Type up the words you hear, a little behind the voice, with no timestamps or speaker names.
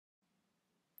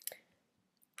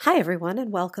Hi everyone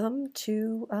and welcome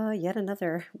to yet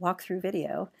another walkthrough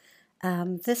video.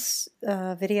 This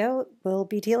video will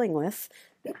be dealing with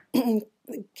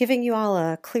giving you all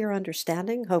a clear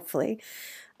understanding, hopefully,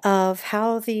 of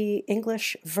how the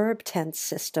English verb tense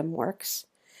system works,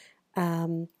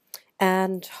 and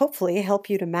hopefully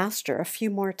help you to master a few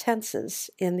more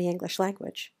tenses in the English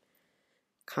language.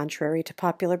 Contrary to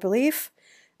popular belief,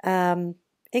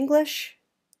 English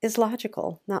is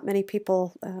logical. Not many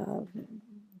people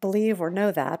believe or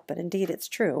know that, but indeed it's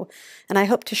true. And I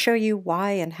hope to show you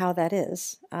why and how that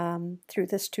is through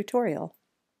this tutorial.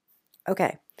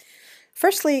 Okay,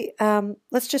 firstly,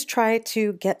 let's just try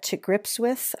to get to grips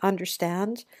with,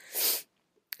 understand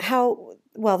how,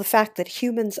 well, the fact that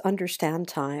humans understand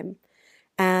time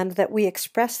and that we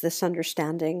express this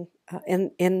understanding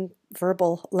in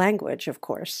verbal language, of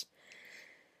course.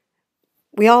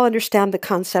 We all understand the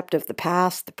concept of the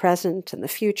past, the present, and the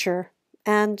future.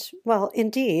 And, well,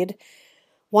 indeed,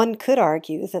 one could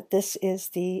argue that this is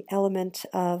the element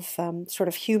of sort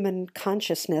of human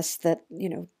consciousness that,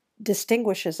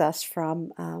 distinguishes us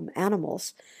from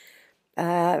animals.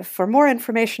 For more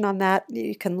information on that,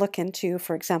 you can look into,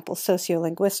 for example,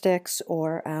 sociolinguistics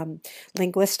or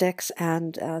linguistics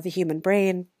and the human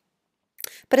brain.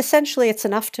 But essentially, it's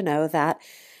enough to know that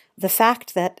the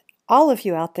fact that all of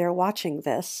you out there watching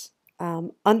this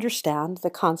understand the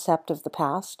concept of the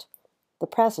past, the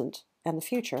present, and the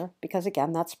future, because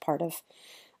again, that's part of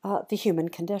the human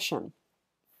condition.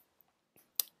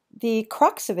 The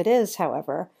crux of it is,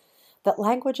 however, that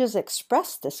languages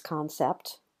express this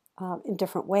concept in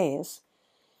different ways.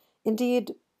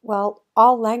 Indeed, well,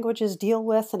 all languages deal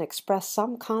with and express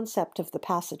some concept of the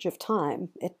passage of time.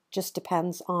 It just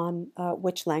depends on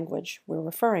which language we're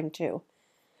referring to.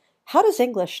 How does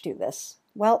English do this?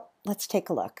 Well, let's take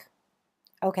a look.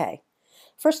 Okay.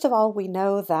 First of all, we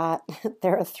know that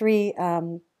there are three,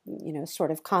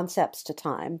 sort of concepts to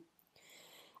time,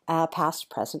 past,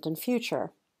 present, and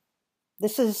future.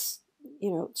 This is,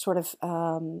 sort of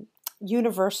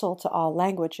universal to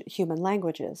all human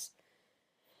languages.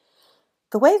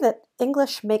 The way that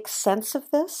English makes sense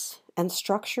of this and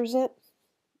structures it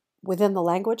within the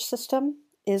language system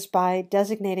is by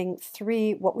designating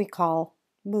three what we call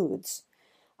moods.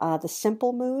 The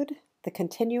simple mood, the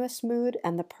continuous mood,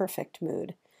 and the perfect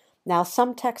mood. Now,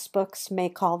 some textbooks may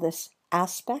call this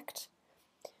aspect,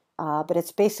 but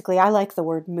it's basically, I like the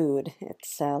word mood.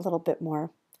 It's a little bit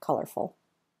more colorful.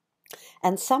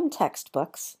 And some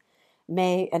textbooks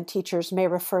and teachers may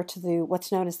refer to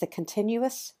what's known as the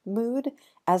continuous mood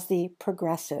as the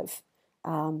progressive.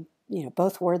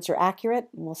 Both words are accurate,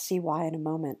 and we'll see why in a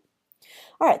moment.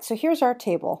 All right, so here's our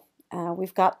table.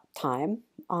 We've got time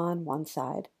on one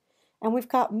side, and we've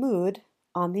got mood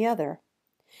on the other.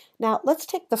 Now, let's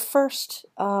take the first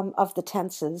of the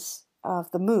tenses,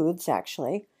 of the moods,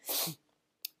 actually.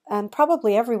 And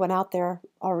probably everyone out there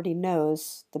already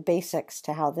knows the basics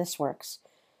to how this works.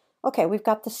 Okay, we've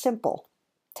got the simple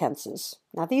tenses.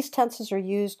 Now, these tenses are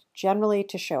used generally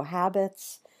to show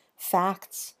habits,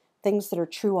 facts, things that are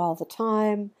true all the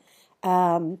time.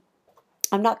 I'm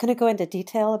not going to go into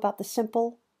detail about the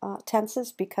simple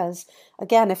tenses because,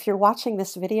 again, if you're watching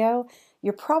this video,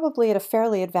 you're probably at a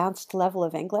fairly advanced level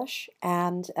of English,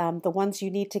 and the ones you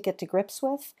need to get to grips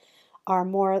with are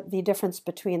more the difference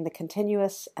between the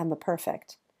continuous and the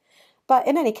perfect. But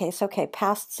in any case, okay,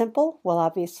 past simple, well,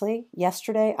 obviously,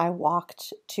 yesterday I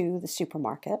walked to the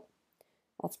supermarket.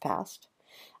 That's past.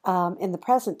 In the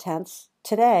present tense,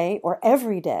 today or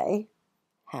every day,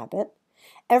 habit,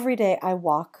 every day I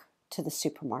walk to the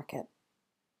supermarket.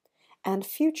 And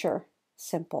future,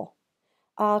 simple.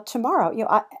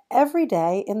 Tomorrow, every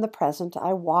day in the present,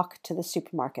 I walk to the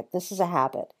supermarket. This is a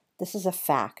habit. This is a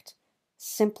fact.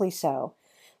 Simply so.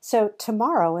 So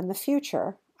tomorrow in the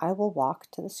future, I will walk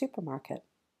to the supermarket.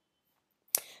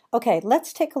 Okay,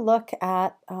 let's take a look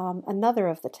at another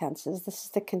of the tenses. This is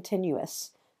the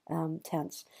continuous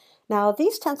tense. Now,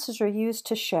 these tenses are used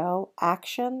to show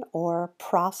action or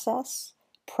process,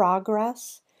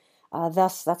 progress.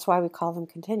 Thus, that's why we call them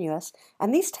continuous.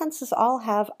 And these tenses all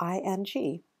have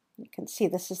ing. You can see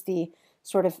this is the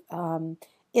sort of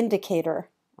indicator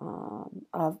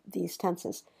of these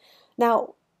tenses.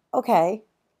 Now, okay,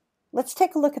 let's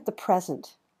take a look at the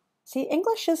present. See,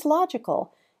 English is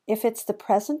logical. If it's the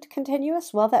present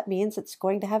continuous, well, that means it's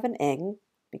going to have an ing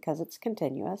because it's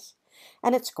continuous,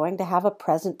 and it's going to have a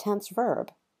present tense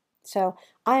verb. So,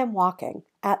 I am walking.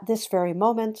 At this very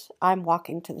moment, I'm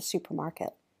walking to the supermarket.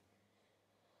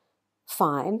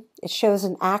 Fine. It shows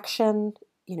an action,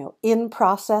 in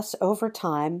process over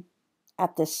time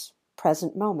at this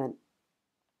present moment.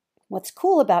 What's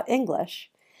cool about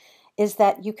English is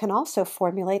that you can also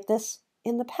formulate this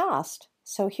in the past.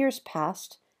 So here's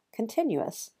past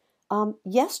continuous.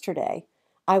 Yesterday,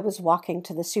 I was walking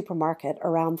to the supermarket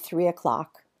around 3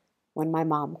 o'clock when my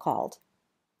mom called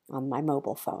on my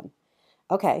mobile phone.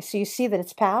 Okay, so you see that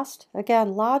it's past.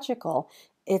 Again, logical.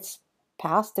 It's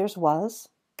past, there's was.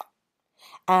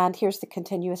 And here's the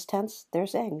continuous tense,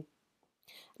 there's ing.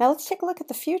 Now let's take a look at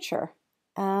the future.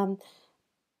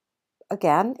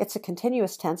 Again, it's a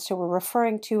continuous tense, so we're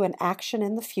referring to an action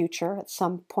in the future at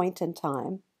some point in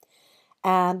time.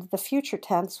 And the future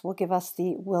tense will give us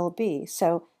the will be.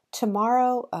 So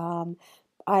tomorrow,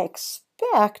 I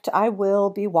expect I will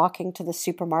be walking to the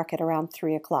supermarket around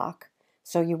 3 o'clock,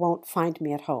 so you won't find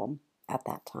me at home at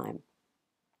that time.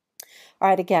 All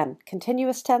right, again,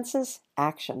 continuous tenses,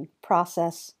 action,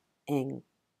 process, ing.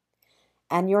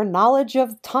 And your knowledge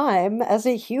of time as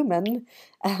a human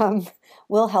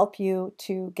will help you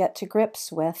to get to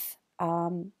grips with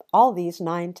all these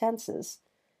 9 tenses.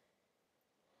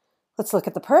 Let's look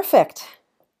at the perfect.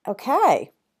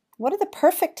 Okay, what are the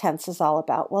perfect tenses all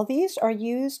about? Well, these are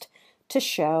used to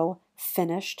show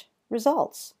finished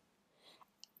results.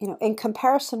 You know, in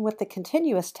comparison with the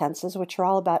continuous tenses, which are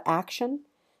all about action,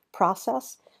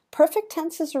 process, perfect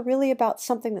tenses are really about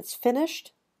something that's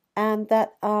finished and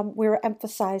that we're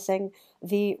emphasizing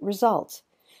the result.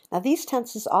 Now, these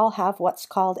tenses all have what's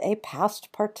called a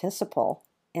past participle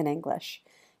in English.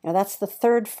 You know, that's the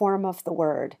third form of the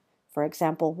word. For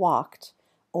example, walked,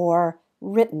 or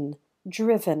written,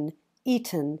 driven,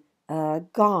 eaten,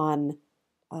 gone.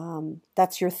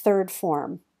 That's your third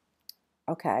form.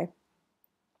 Okay.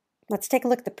 Let's take a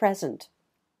look at the present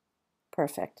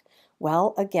perfect.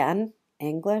 Well, again,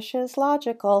 English is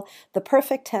logical. The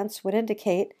perfect tense would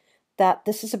indicate that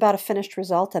this is about a finished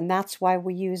result, and that's why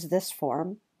we use this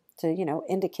form to,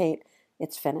 indicate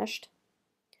it's finished.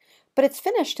 But it's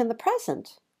finished in the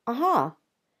present. Aha.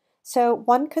 So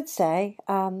one could say,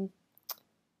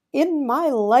 in my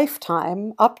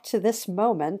lifetime, up to this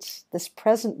moment, this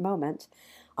present moment,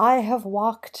 I have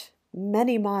walked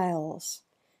many miles.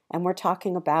 And we're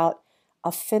talking about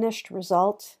a finished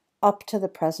result up to the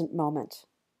present moment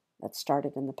that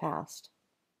started in the past.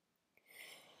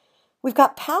 We've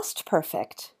got past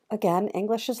perfect. Again,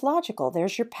 English is logical.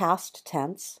 There's your past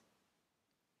tense,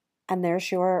 and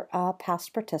there's your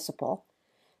past participle.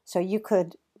 So you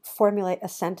could formulate a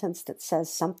sentence that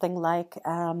says something like,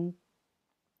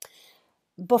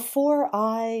 before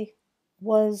I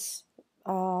was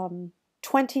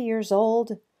 20 years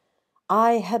old,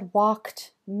 I had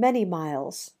walked many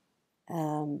miles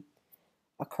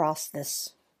across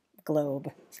this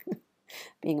globe.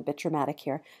 Being a bit dramatic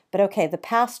here. But okay, the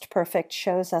past perfect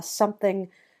shows us something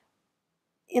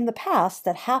in the past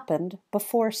that happened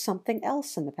before something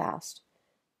else in the past.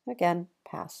 Again,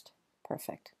 past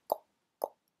perfect.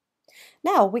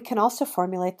 Now, we can also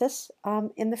formulate this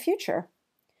in the future.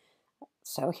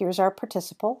 So here's our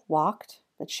participle, walked,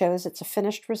 that shows it's a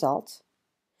finished result.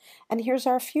 And here's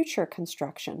our future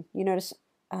construction. You notice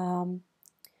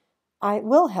I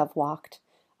will have walked.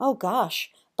 Oh gosh,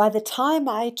 by the time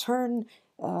I turn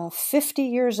 50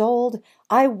 years old,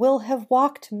 I will have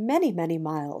walked many, many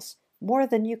miles, more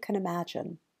than you can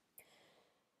imagine.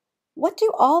 What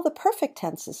do all the perfect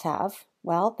tenses have?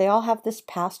 Well, they all have this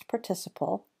past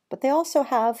participle, but they also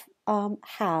have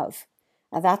have.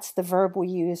 Now, that's the verb we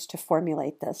use to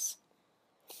formulate this.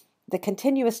 The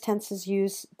continuous tenses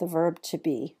use the verb to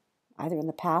be, either in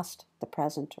the past, the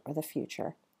present, or the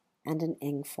future, and an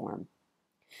ing form.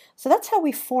 So that's how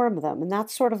we form them, and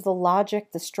that's sort of the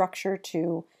logic, the structure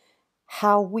to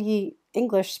how we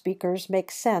English speakers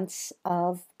make sense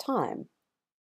of time.